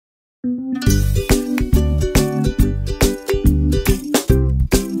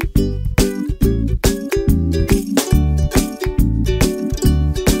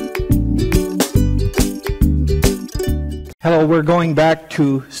Hello, we're going back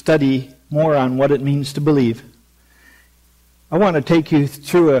to study more on what it means to believe. I want to take you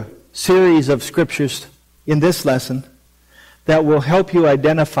through a series of scriptures in this lesson that will help you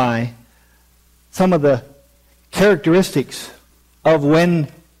identify some of the characteristics of when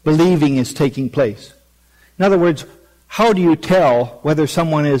believing is taking place. In other words, how do you tell whether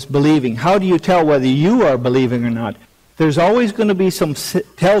someone is believing? How do you tell whether you are believing or not? There's always going to be some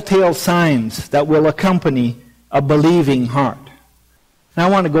telltale signs that will accompany a believing heart. And I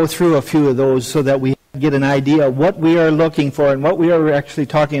want to go through a few of those so that we get an idea of what we are looking for and what we are actually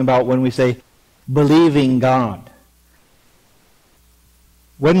talking about when we say believing God.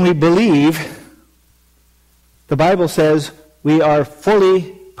 When we believe, the Bible says we are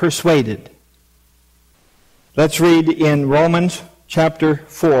fully persuaded. Let's read in Romans chapter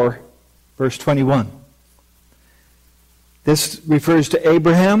 4, verse 21. This refers to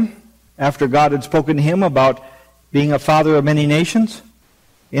Abraham after God had spoken to him about being a father of many nations.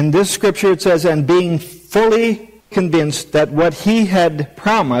 In this scripture it says, and being fully convinced that what he had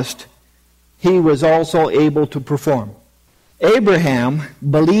promised, he was also able to perform. Abraham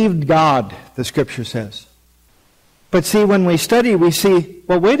believed God, the scripture says. But see, when we study, we see,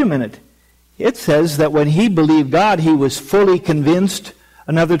 well, wait a minute. It says that when he believed God, he was fully convinced.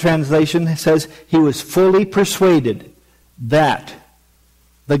 Another translation says he was fully persuaded that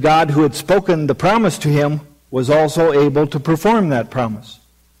the God who had spoken the promise to him was also able to perform that promise.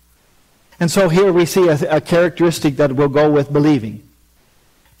 And so here we see a characteristic that will go with believing.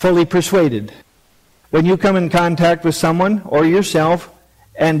 Fully persuaded. When you come in contact with someone or yourself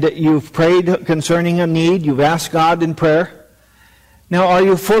and you've prayed concerning a need, you've asked God in prayer, now are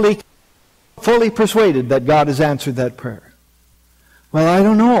you fully persuaded that God has answered that prayer? Well, I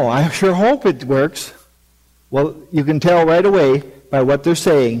don't know. I sure hope it works. Well, you can tell right away by what they're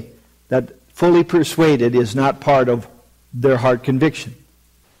saying that fully persuaded is not part of their heart conviction.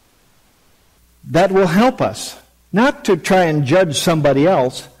 That will help us, not to try and judge somebody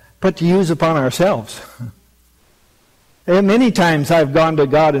else, but to use upon ourselves. And many times I've gone to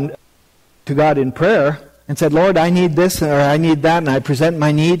God in prayer and said, Lord, I need this or I need that, and I present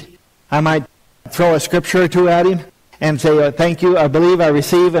my need. I might throw a scripture or two at him and say, thank you, I believe, I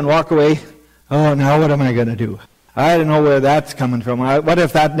receive, and walk away. Oh, now what am I going to do? I don't know where that's coming from. What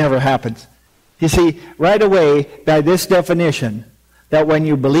if that never happens? You see, right away, by this definition, that when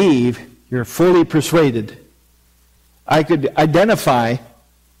you believe, you're fully persuaded. I could identify,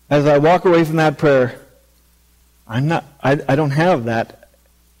 as I walk away from that prayer, I don't have that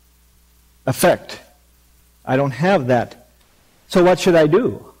effect. I don't have that. So what should I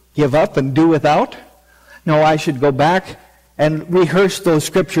do? Give up and do without? No, I should go back and rehearse those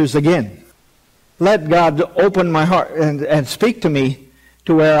scriptures again. Let God open my heart and speak to me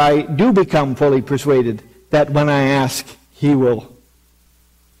to where I do become fully persuaded that when I ask, He will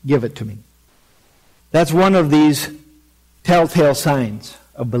give it to me. That's one of these telltale signs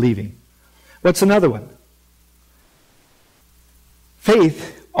of believing. What's another one?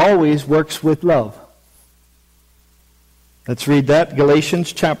 Faith always works with love. Let's read that.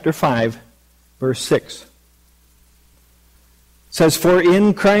 Galatians chapter 5, verse 6. It says, for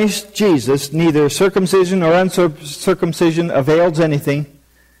in Christ Jesus neither circumcision or uncircumcision avails anything,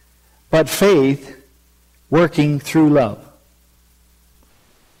 but faith working through love.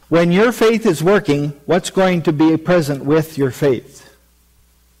 When your faith is working, what's going to be present with your faith?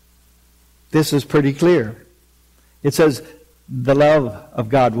 This is pretty clear. It says the love of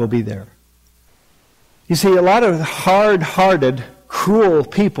God will be there. You see, a lot of hard-hearted, cruel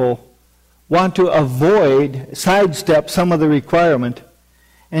people want to sidestep some of the requirement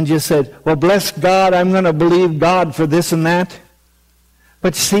and just said, well, bless God, I'm going to believe God for this and that.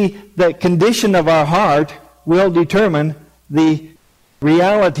 But see, the condition of our heart will determine the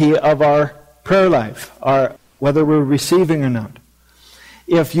reality of our prayer life, whether we're receiving or not.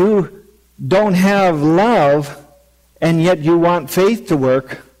 If you don't have love and yet you want faith to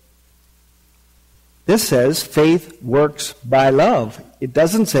work, this says faith works by love. It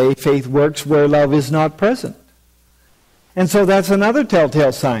doesn't say faith works where love is not present. And so that's another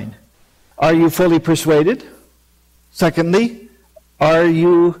telltale sign. Are you fully persuaded? Secondly, are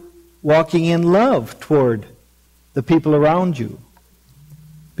you walking in love toward the people around you?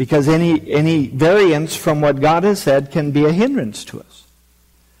 Because any variance from what God has said can be a hindrance to us.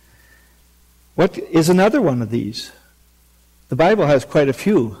 What is another one of these? The Bible has quite a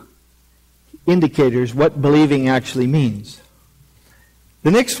few indicators what believing actually means. The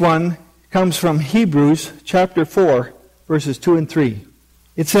next one comes from Hebrews chapter 4, verses 2 and 3.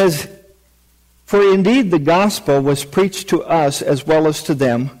 It says, for indeed the gospel was preached to us as well as to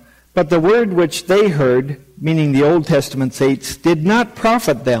them, but the word which they heard meaning the Old Testament saints, did not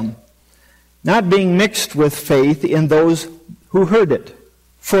profit them, not being mixed with faith in those who heard it.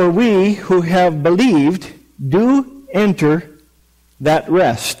 For we who have believed do enter that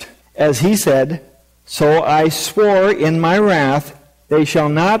rest. As he said, so I swore in my wrath, they shall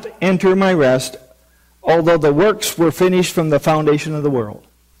not enter my rest, although the works were finished from the foundation of the world.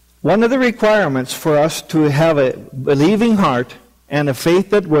 One of the requirements for us to have a believing heart and a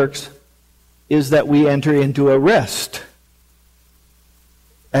faith that works is that we enter into a rest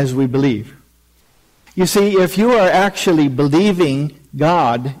as we believe. You see, if you are actually believing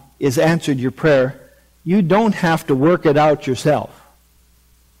God has answered your prayer, you don't have to work it out yourself.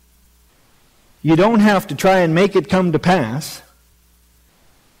 You don't have to try and make it come to pass.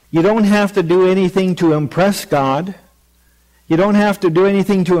 You don't have to do anything to impress God. You don't have to do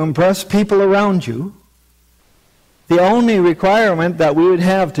anything to impress people around you. The only requirement that we would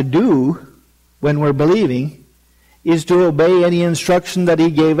have to do when we're believing is to obey any instruction that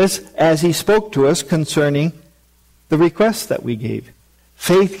He gave us as He spoke to us concerning the requests that we gave.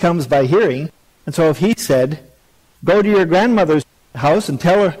 Faith comes by hearing, and so if He said, go to your grandmother's house and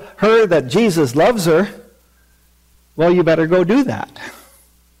tell her that Jesus loves her, well, you better go do that.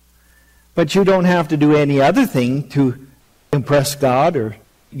 But you don't have to do any other thing to impress God or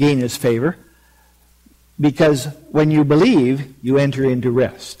gain His favor, because when you believe, you enter into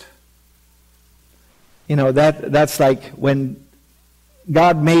rest. You know, that's like when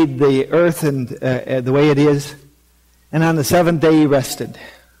God made the earth and the way it is, and on the seventh day He rested.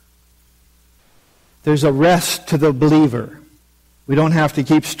 There's a rest to the believer. We don't have to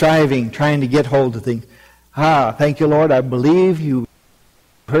keep striving, trying to get hold of things. Thank you, Lord, I believe you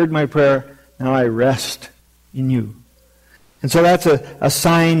heard my prayer. Now I rest in you. And so that's a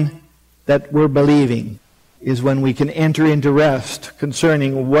sign that we're believing, is when we can enter into rest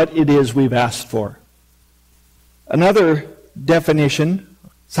concerning what it is we've asked for. Another definition,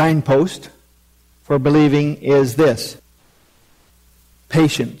 signpost, for believing is this: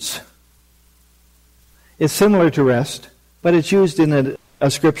 patience. It's similar to rest, but it's used in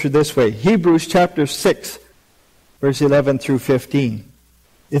a scripture this way. Hebrews chapter 6, verse 11 through 15.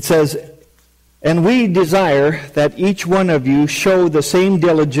 It says, and we desire that each one of you show the same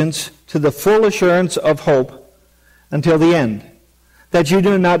diligence to the full assurance of hope until the end, that you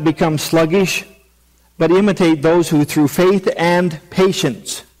do not become sluggish, but imitate those who through faith and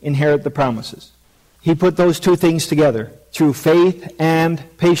patience inherit the promises. He put those two things together. Through faith and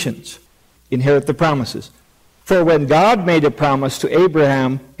patience inherit the promises. For when God made a promise to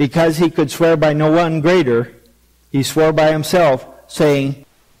Abraham, because he could swear by no one greater, he swore by himself, saying,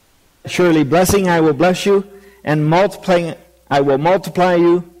 surely blessing I will bless you, and multiplying I will multiply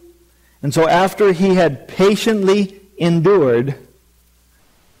you. And so after he had patiently endured,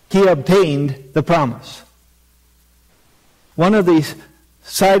 he obtained the promise. One of the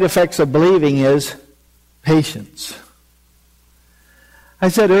side effects of believing is patience. I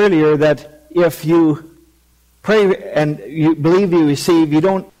said earlier that if you pray and you believe you receive, you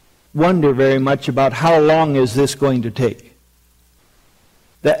don't wonder very much about how long is this going to take.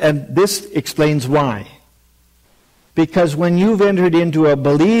 And this explains why. Because when you've entered into a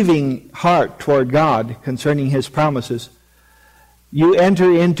believing heart toward God concerning His promises, you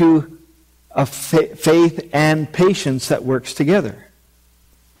enter into a faith and patience that works together.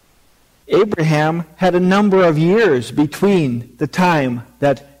 Abraham had a number of years between the time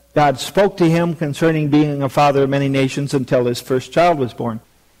that God spoke to him concerning being a father of many nations until his first child was born.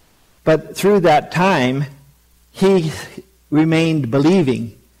 But through that time, he remained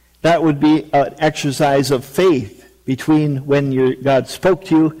believing. That would be an exercise of faith between when God spoke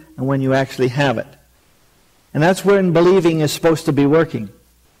to you and when you actually have it. And that's when believing is supposed to be working.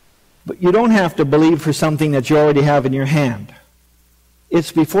 But you don't have to believe for something that you already have in your hand.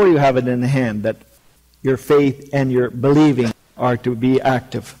 It's before you have it in the hand that your faith and your believing are to be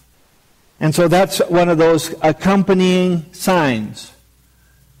active. And so that's one of those accompanying signs.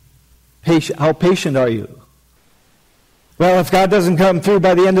 How patient are you? Well, if God doesn't come through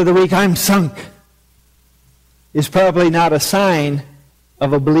by the end of the week, I'm sunk. Is probably not a sign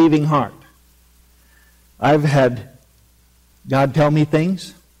of a believing heart. I've had God tell me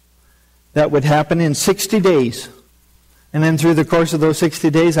things that would happen in 60 days. And then through the course of those 60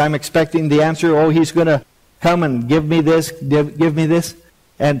 days, I'm expecting the answer, oh, He's going to come and give me this,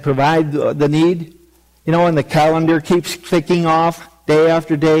 and provide the need. You know, and the calendar keeps clicking off day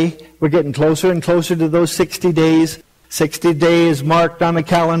after day. We're getting closer and closer to those 60 days. 60 days marked on the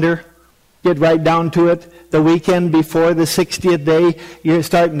calendar. Get right down to it. The weekend before the 60th day, you're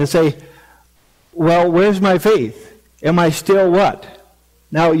starting to say, well, where's my faith? Am I still what?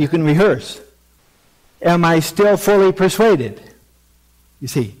 Now you can rehearse. Am I still fully persuaded? You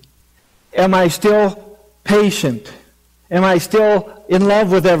see. Am I still patient? Am I still in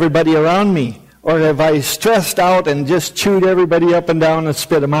love with everybody around me? Or have I stressed out and just chewed everybody up and down and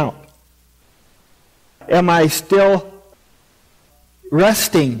spit them out? Am I still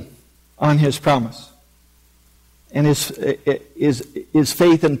resting on His promise? And is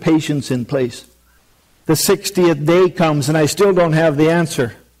faith and patience in place? The 60th day comes and I still don't have the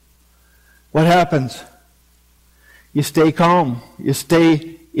answer. What happens? You stay calm. You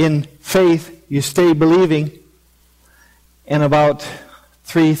stay in faith. You stay believing. And about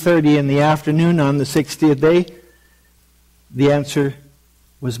 3:30 in the afternoon on the 60th day, the answer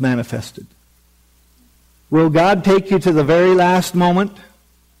was manifested. Will God take you to the very last moment?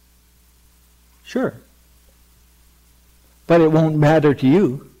 Sure. But it won't matter to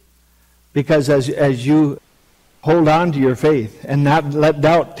you, because as you hold on to your faith and not let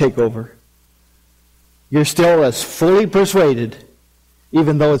doubt take over, you're still as fully persuaded,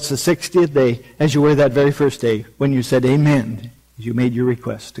 even though it's the 60th day, as you were that very first day when you said amen, as you made your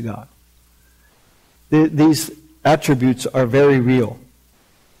request to God. These attributes are very real.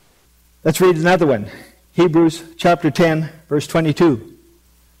 Let's read another one. Hebrews chapter 10, verse 22.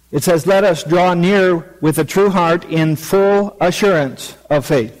 It says, "Let us draw near with a true heart in full assurance of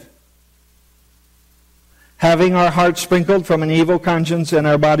faith, having our hearts sprinkled from an evil conscience and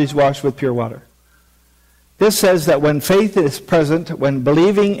our bodies washed with pure water." This says that when faith is present, when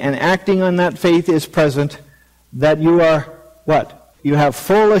believing and acting on that faith is present, that you are what? You have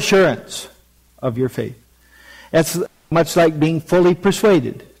full assurance of your faith. It's much like being fully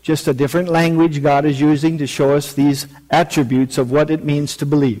persuaded. Just a different language God is using to show us these attributes of what it means to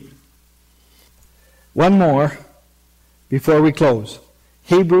believe. One more before we close.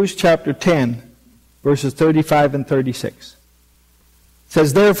 Hebrews chapter 10, verses 35 and 36. It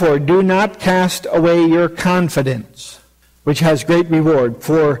says, "Therefore, do not cast away your confidence, which has great reward,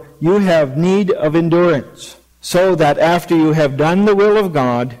 for you have need of endurance, so that after you have done the will of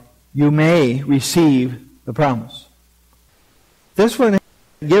God, you may receive the promise." This one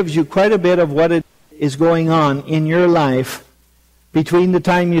gives you quite a bit of what is going on in your life between the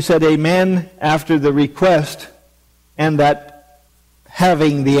time you said amen after the request and that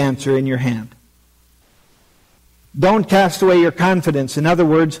having the answer in your hand. Don't cast away your confidence. In other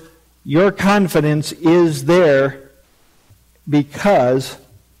words, your confidence is there because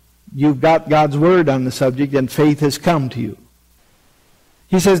you've got God's word on the subject and faith has come to you.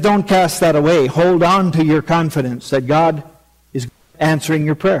 He says, don't cast that away. Hold on to your confidence that God is answering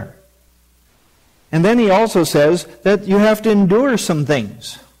your prayer. And then he also says that you have to endure some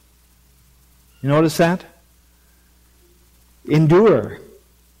things. You notice that? Endure.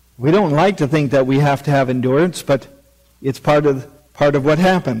 We don't like to think that we have to have endurance, but it's part of what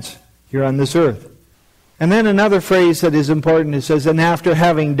happens here on this earth. And then another phrase that is important, it says, "And after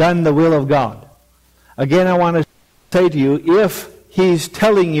having done the will of God." Again, I want to say to you, if He's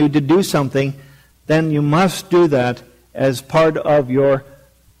telling you to do something, then you must do that as part of your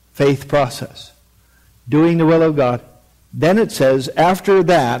faith process. Doing the will of God. Then it says, after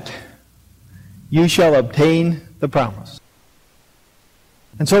that, you shall obtain the promise.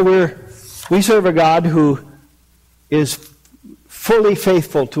 And so we serve a God who is fully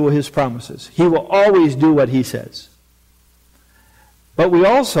faithful to His promises. He will always do what He says. But we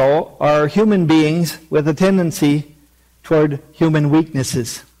also are human beings with a tendency toward human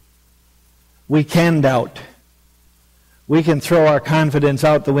weaknesses. We can doubt. We can throw our confidence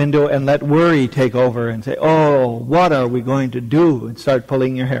out the window and let worry take over and say, oh, what are we going to do? And start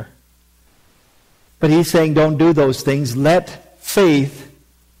pulling your hair. But He's saying don't do those things. Let faith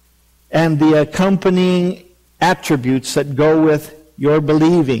and the accompanying attributes that go with your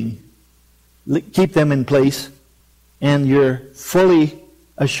believing, keep them in place, and you're fully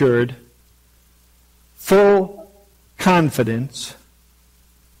assured, full confidence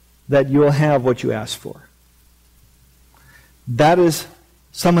that you'll have what you ask for. That is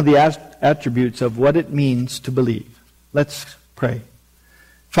some of the attributes of what it means to believe. Let's pray.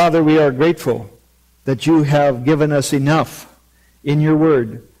 Father, we are grateful that you have given us enough in your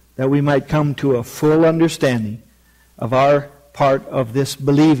word that we might come to a full understanding of our part of this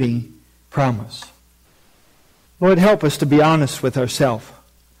believing promise. Lord, help us to be honest with ourselves.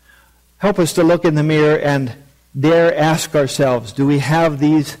 Help us to look in the mirror and dare ask ourselves, do we have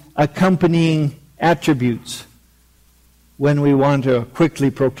these accompanying attributes when we want to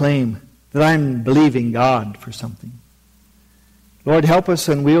quickly proclaim that I'm believing God for something? Lord, help us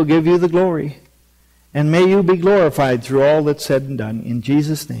and we'll give you the glory. And may you be glorified through all that's said and done. In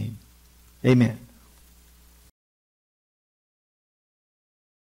Jesus' name, amen.